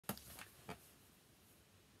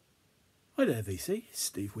Hi there VC, it's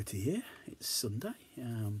Steve Whitty here. It's Sunday,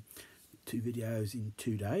 2 videos in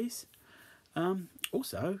 2 days.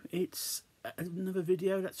 Also, it's another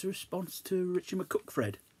video that's a response to Richard McCook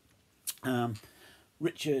thread.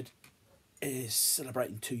 Richard is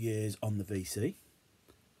celebrating 2 years on the VC.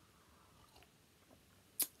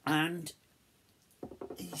 And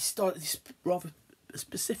he started this rather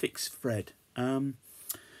specifics thread. He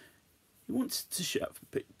wants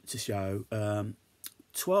to show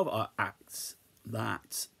 12 acts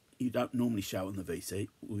that you don't normally show on the VC,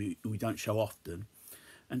 we don't show often,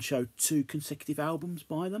 and show 2 consecutive albums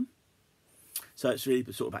by them. So it's really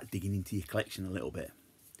sort of about digging into your collection a little bit.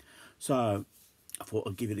 So I thought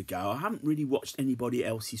I'd give it a go. I haven't really watched anybody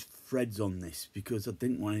else's threads on this because I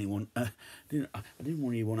didn't want anyone. I didn't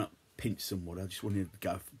really want to pinch someone. I just wanted to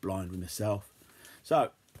go blind with myself.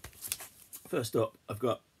 So first up, I've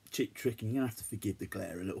got Cheap Trick, and you're gonna have to forgive the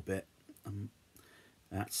glare a little bit.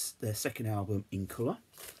 That's their second album, In Colour,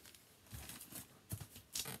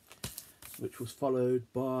 which was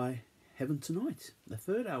followed by Heaven Tonight, their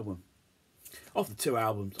third album. Of the 2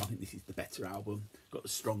 albums, I think this is the better album. Got the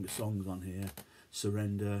stronger songs on here.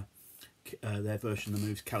 Surrender, their version of the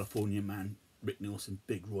Moves, California Man, Rick Nielsen,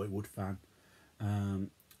 big Roy Wood fan.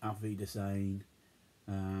 Auf Wiedersehen,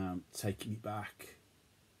 Taking Me Back.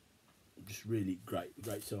 Just really great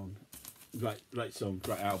song. Great song,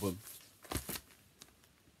 great album.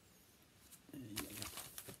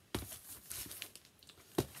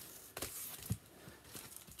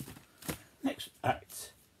 Next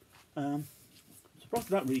act,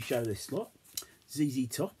 surprised I don't really show this lot. ZZ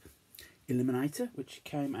Top, Eliminator, which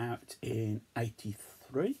came out in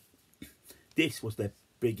 '83. This was their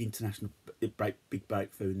big international big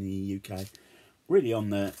breakthrough in the UK. Really on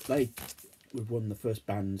the, they were one of the first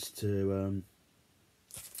bands to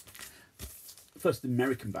first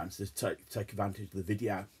American bands to take advantage of the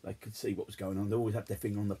video. They could see what was going on. They always had their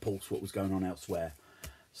finger on the pulse, what was going on elsewhere.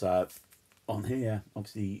 So on here,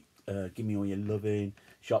 obviously, Give Me All Your Loving,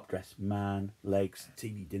 Sharp Dressed Man, Legs,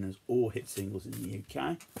 TV Dinners, all hit singles in the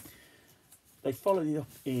UK. They followed it up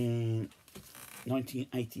in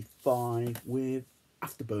 1985 with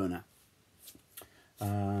Afterburner.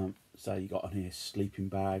 So you got on here Sleeping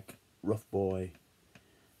Bag, Rough Boy,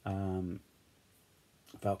 Velcro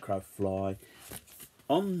Fly.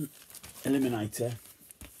 On Eliminator,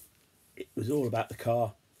 it was all about the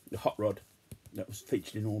car, the hot rod that was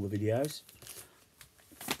featured in all the videos.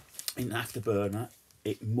 In Afterburner,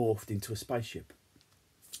 it morphed into a spaceship.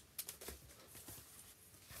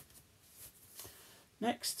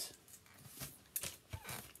 Next,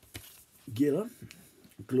 Gillan,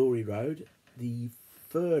 Glory Road, the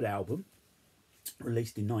third album,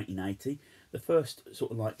 released in 1980. The first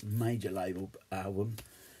sort of like major label album.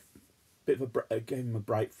 Bit of a gave him a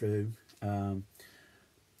breakthrough. On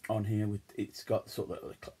here, with it's got sort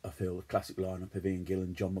of I feel the classic lineup of Ian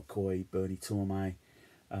Gillan, John McCoy, Bernie Tormey,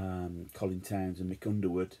 Colin Towns and Mick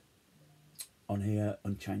Underwood. On here,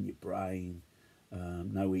 Unchain Your Brain,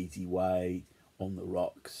 No Easy Way, On the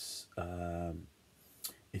Rocks,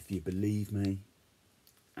 If You Believe Me.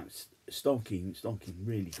 Stonking,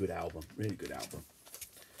 really good album.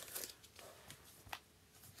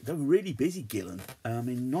 They were really busy, Gillan.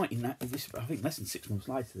 In I think less than 6 months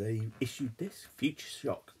later, they issued this Future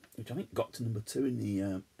Shock, which I think got to number 2 in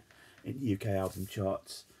the UK album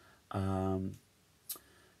charts.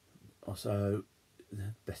 Also,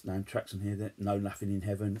 the best known tracks on here, that No Laughing in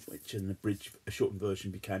Heaven, which in a shortened version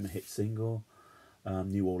became a hit single.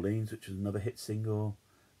 New Orleans, which was another hit single.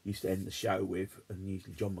 Used to end the show with, and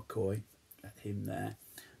usually John McCoy, him there.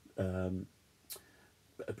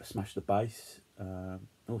 Smash the Bass.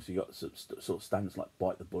 Also, you got sort of standards like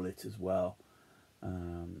Bite the Bullet as well.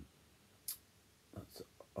 That's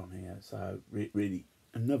on here. So really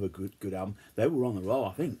another good album. They were on the roll.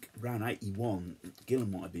 I think around '81,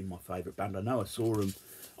 Gillan might have been my favourite band. I know I saw them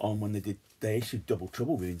on when they issued Double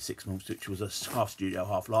Trouble within 6 months, which was a half studio,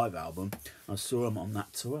 half live album. I saw them on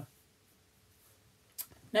that tour.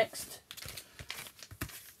 Next,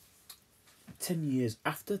 10 years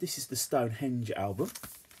after, this is the Stonehenge album.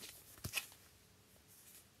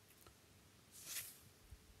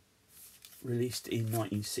 Released in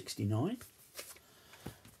 1969.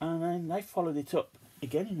 And then they followed it up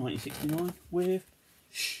again in 1969 with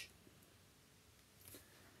Shh.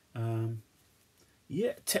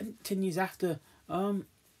 Yeah, 10 years after. I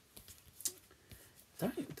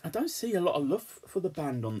don't see a lot of love for the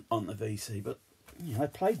band on the VC, but you know, they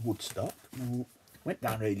played Woodstock, went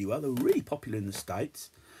down really well. They were really popular in the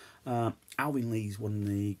States. Alvin Lee's one of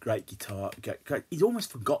the great he's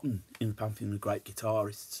almost forgotten in the pantheon of great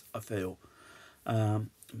guitarists, I feel.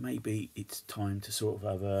 Maybe it's time to sort of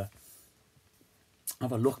have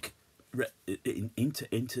have a look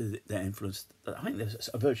into their influence. I think there's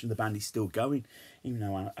a version of the band is still going, even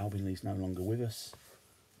though Alvin Lee's no longer with us.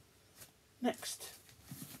 Next,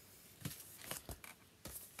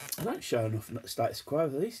 I don't show enough status quo.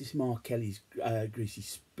 This is Mark Kelly's Greasy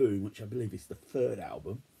Spoon, which I believe is the third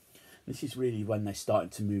album. This is really when they're starting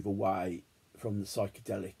to move away from the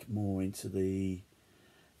psychedelic more into the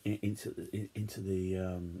sort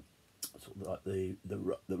of like the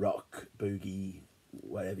rock boogie,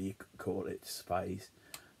 whatever you call it, phase.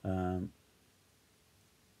 So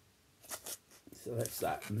that's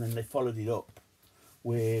that, and then they followed it up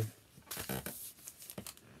with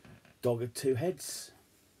Dog of Two Heads,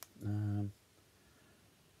 and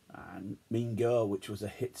Mean Girl, which was a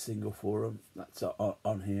hit single for them. That's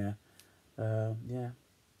on here. Yeah,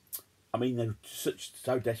 I mean, they were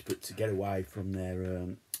so desperate to get away from their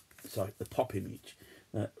the pop image.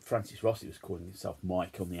 Francis Rossi was calling himself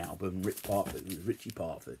Mike on the album. Rick Parford was Richie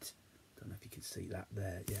Parford. Don't know if you can see that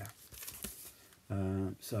there. Yeah.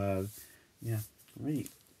 So yeah, really,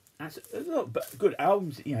 that's a lot, but good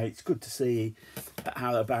albums. You know, it's good to see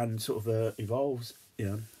how a band sort of evolves. You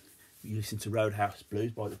know, you listen to Roadhouse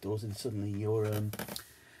Blues by the Doors, and suddenly your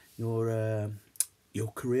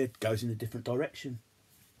career goes in a different direction.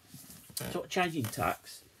 Sort of changing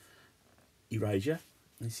tacks. Erasure.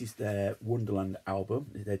 This is their Wonderland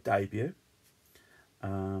album, their debut.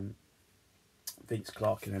 Vince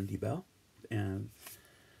Clarke and Andy Bell.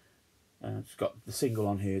 It's got the single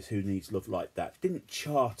on here is Who Needs Love Like That. Didn't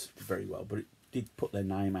chart very well, but it did put their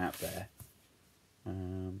name out there.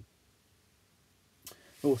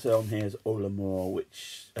 Also on here is All Amour,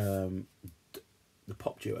 which the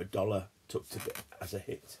pop duo Dollar took as a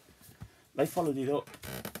hit. They followed it up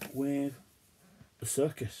with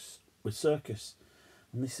Circus,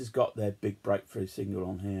 and this has got their big breakthrough single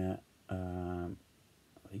on here. I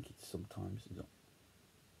think it's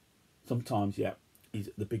Sometimes, yeah, is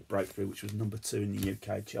the big breakthrough, which was number 2 in the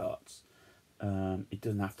UK charts. It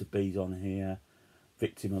Doesn't Have to Be's on here,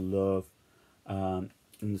 Victim of Love, and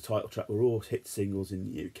the title track were all hit singles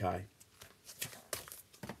in the UK.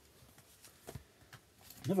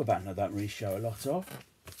 Another band I don't really show a lot of,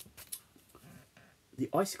 the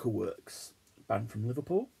Icicle Works, band from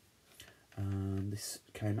Liverpool. This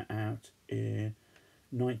came out in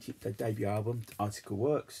their debut album, Icicle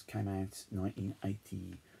Works, came out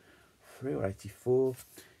 1983 or 84.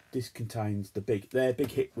 This contains their big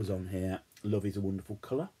hit was on here, Love Is a Wonderful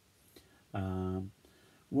Colour.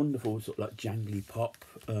 Wonderful sort of like jangly pop,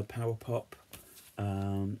 power pop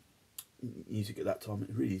music at that time. It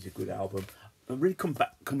really is a good album. I really come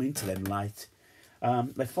into them late.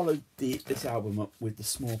 They followed this album up with The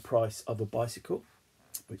Small Price of a Bicycle,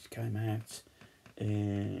 which came out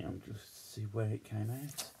in, I'll just see where it came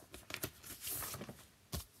out.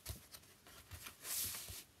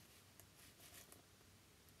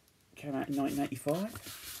 Came out in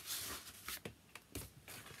 1985.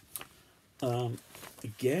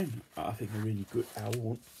 Again, I think a really good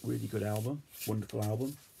album, wonderful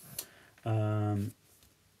album.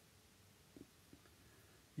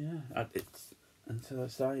 Yeah, and so I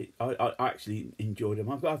say, I actually enjoyed them.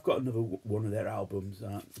 I've got another one of their albums.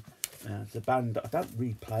 It's a band that I don't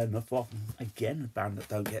really play enough of. Again, a band that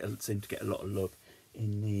don't seem to get a lot of love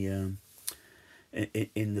in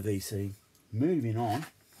the VC. Moving on,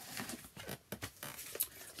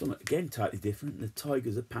 something again totally different. The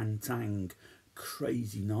Tigers of Pantang,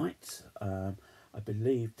 Crazy Night. I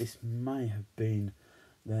believe this may have been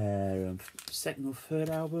their second or third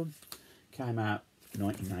album. Came out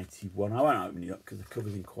 1981. I won't open it up because the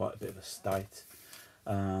cover's in quite a bit of a state.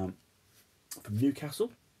 From Newcastle.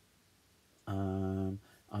 I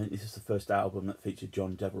think this is the first album that featured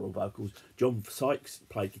John Deverell vocals. John Sykes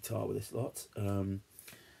played guitar with this lot.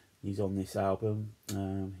 He's on this album.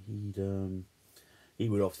 He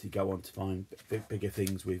would obviously go on to find bigger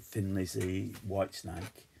things with Thin Lizzy,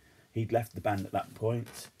 Whitesnake. He'd left the band at that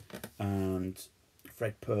point, and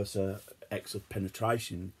Fred Purser, ex of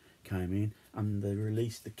Penetration, came in, and they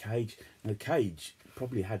released The Cage. And The Cage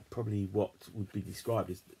probably had what would be described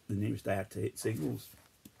as the nearest they had to hit singles.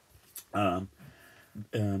 Love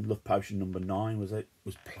Potion Number 9 was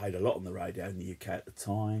played a lot on the radio in the UK at the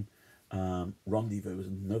time. Rendezvous was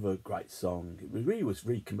another great song. It was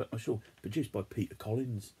really commercial, produced by Peter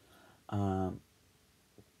Collins.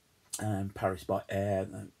 Paris by Air.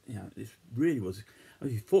 It really was.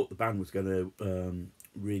 You thought the band was going to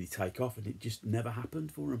really take off, and it just never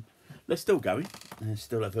happened for them. They're still going. There's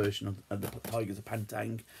still a version of the Tigers of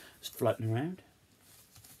Pantang floating around.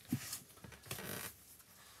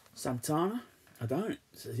 Santana, I don't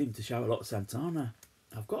seem to show a lot of Santana.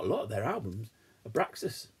 I've got a lot of their albums.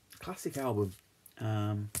 Abraxas, classic album.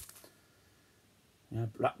 You know,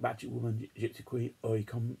 Black Magic Woman, Gypsy Queen, Oi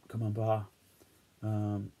Come On Bar.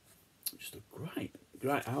 Just a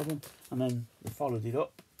great album. And then we followed it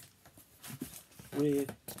up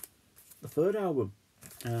with the third album.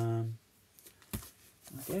 Again,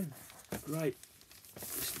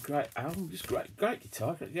 just a great album, just great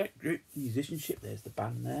guitar, great musicianship. There's the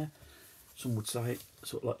band there. Some would say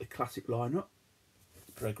sort of like the classic lineup.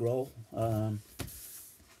 Greg Roll,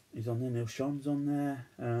 he's on there. Neil Sean's on there.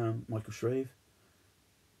 Michael Shreve.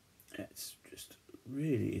 It's just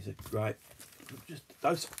really is a great. Just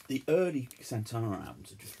the early Santana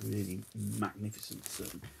albums are just really magnificent.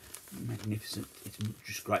 Magnificent. It's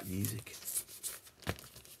just great music.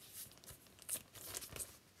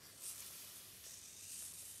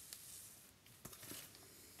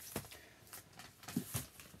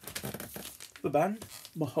 The band,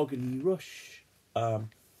 Mahogany Rush. I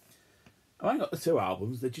only got the two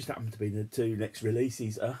albums. They just happen to be the two next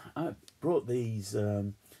releases. I brought these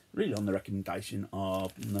really on the recommendation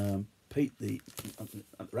of Pete at the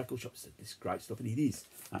record shop. Said this is great stuff, and it is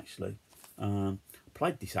actually.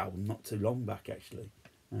 Played this album not too long back, actually,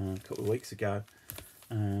 a couple of weeks ago.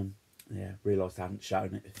 Yeah, realised I hadn't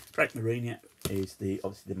shown it. Frank Marina is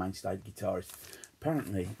obviously the mainstay guitarist.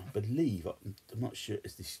 Apparently, I believe, I'm not sure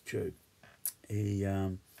is this true, he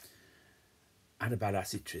had a bad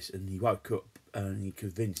acid test and he woke up and he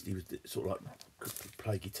convinced he was sort of like could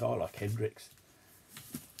play guitar like Hendrix.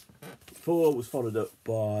 4 was followed up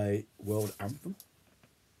by World Anthem.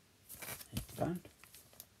 Here's the band.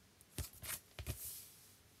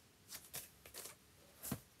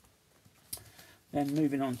 Then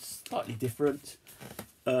moving on, slightly different.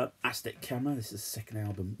 Aztec Camera. This is the second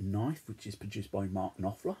album, Knife, which is produced by Mark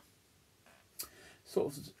Knopfler.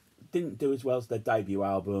 Sort of didn't do as well as their debut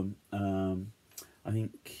album. I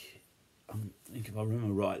think if I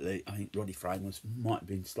remember rightly, I think Roddy Frame might have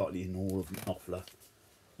been slightly in awe of Knopfler.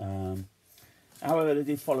 However, they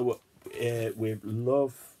did follow up with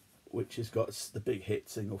Love, which has got the big hit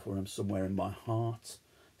single for him, Somewhere in My Heart.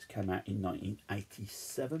 This came out in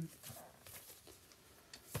 1987.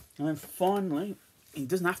 And then finally, it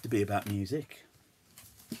doesn't have to be about music.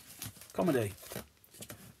 Comedy.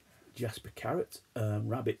 Jasper Carrot,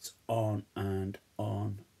 Rabbits On and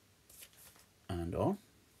On and On.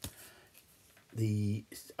 I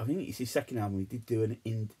think it's his second album. He did do an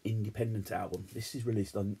independent album. This is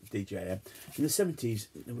released on DJM. In the 70s,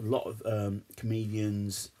 there were a lot of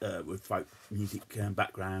comedians with folk music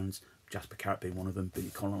backgrounds. Jasper Carrot being one of them. Billy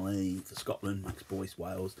Connolly for Scotland, Max Boyce,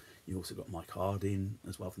 Wales. You also got Mike Harding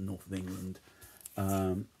as well from north of England.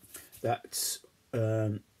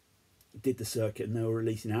 Did the circuit, and they were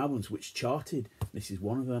releasing albums which charted. This is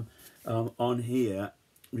one of them. On here,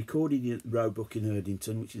 recorded at Roebuck in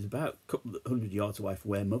Erdington, which is about a couple of 100 yards away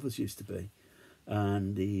from where Mothers used to be,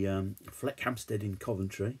 and the Fleck Hampstead in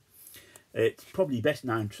Coventry. It's probably best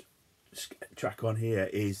known track on here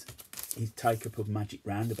is his take up of Magic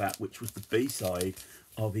Roundabout, which was the B-side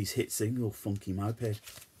of his hit single Funky Moped.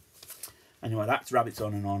 Anyway, that's Rabbits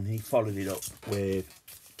On and On. He followed it up with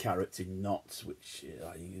Carrots in Knots, which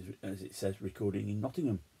I think is, as it says, recording in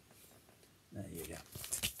Nottingham. There you go.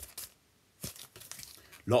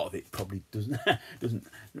 A lot of it probably doesn't. A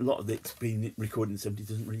lot of it's been recorded in the 70s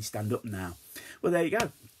doesn't really stand up now. Well, there you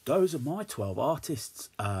go. Those are my 12 artists.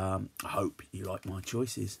 I hope you like my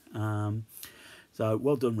choices. So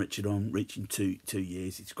well done, Richard, on reaching two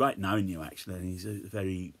years. It's great knowing you, actually. And he's a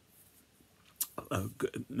very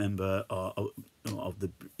good member of the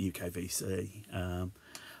UKVC.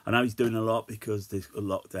 I know he's doing a lot because there's a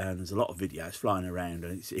lockdown. There's a lot of videos flying around,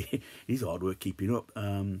 and it's hard work keeping up.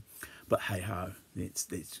 But hey ho, it's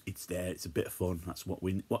there. It's a bit of fun. That's what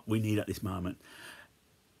we need at this moment.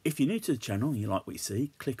 If you're new to the channel and you like what you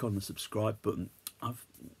see, click on the subscribe button. I'm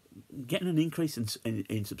getting an increase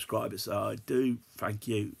in subscribers, so I do thank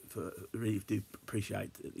you for. Really do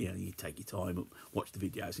appreciate you take your time up, watch the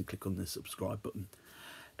videos, and click on the subscribe button.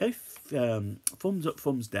 If thumbs up,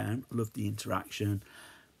 thumbs down, love the interaction.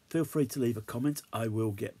 Feel free to leave a comment. I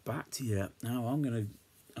will get back to you. Now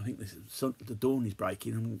I think the dawn is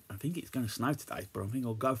breaking. I think it's going to snow today, but I think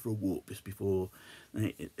I'll go for a walk just before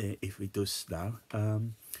if it does snow.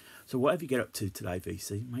 So whatever you get up to today,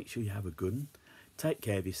 VC, make sure you have a good one. Take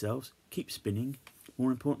care of yourselves. Keep spinning.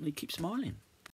 More importantly, keep smiling.